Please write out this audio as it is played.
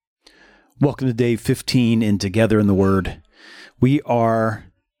Welcome to day 15 in Together in the Word. We are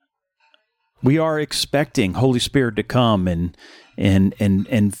expecting Holy Spirit to come and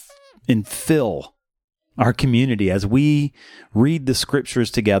fill our community as we read the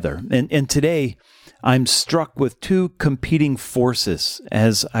Scriptures together. And today, I'm struck with two competing forces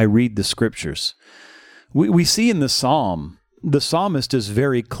as I read the Scriptures. We see in the Psalm, the psalmist is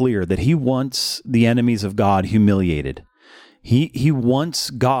very clear that he wants the enemies of God humiliated. He wants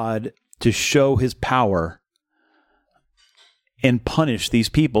God to show his power and punish these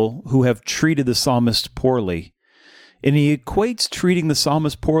people who have treated the psalmist poorly. And he equates treating the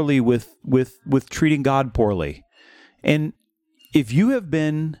psalmist poorly with treating God poorly. And if you have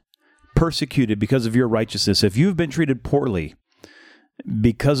been persecuted because of your righteousness, if you've been treated poorly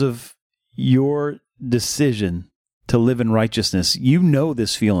because of your decision to live in righteousness, you know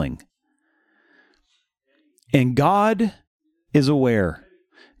this feeling. And God is aware.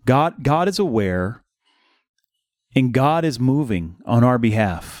 God is aware, and God is moving on our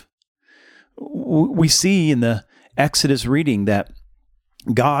behalf. We see in the Exodus reading that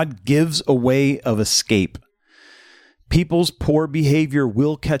God gives a way of escape. People's poor behavior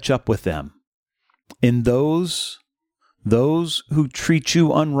will catch up with them. And those who treat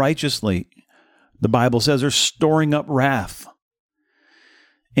you unrighteously, the Bible says, are storing up wrath.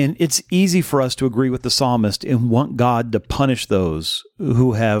 And it's easy for us to agree with the psalmist and want God to punish those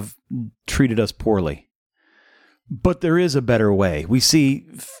who have treated us poorly. But there is a better way. We see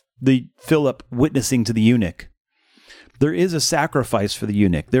the Philip witnessing to the eunuch. There is a sacrifice for the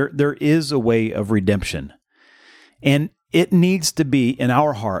eunuch. There is a way of redemption. And it needs to be in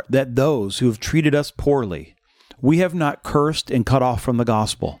our heart that those who have treated us poorly, we have not cursed and cut off from the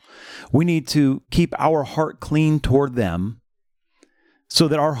gospel. We need to keep our heart clean toward them, so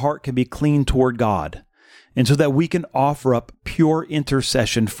that our heart can be clean toward God, and so that we can offer up pure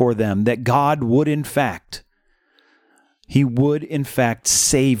intercession for them, that God would in fact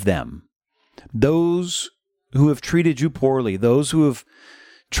save them. Those who have treated you poorly, those who have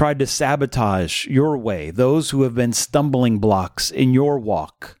tried to sabotage your way, those who have been stumbling blocks in your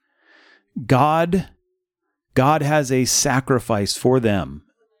walk, God has a sacrifice for them.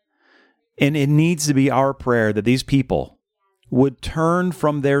 And it needs to be our prayer that these people would turn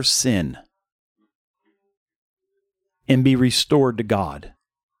from their sin and be restored to God.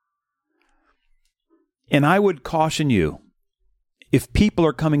 And I would caution you, if people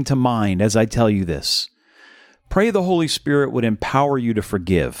are coming to mind as I tell you this, pray the Holy Spirit would empower you to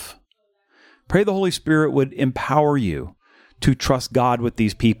forgive. Pray the Holy Spirit would empower you to trust God with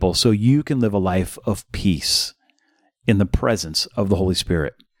these people so you can live a life of peace in the presence of the Holy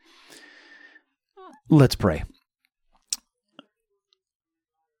Spirit. Let's pray.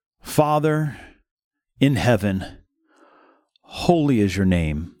 Father in heaven, holy is your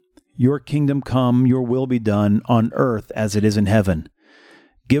name. Your kingdom come, your will be done on earth as it is in heaven.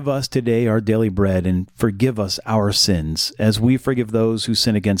 Give us today our daily bread and forgive us our sins as we forgive those who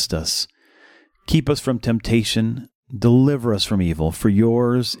sin against us. Keep us from temptation, deliver us from evil, for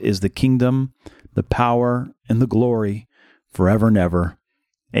yours is the kingdom, the power, and the glory forever and ever.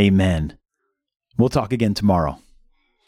 Amen. We'll talk again tomorrow.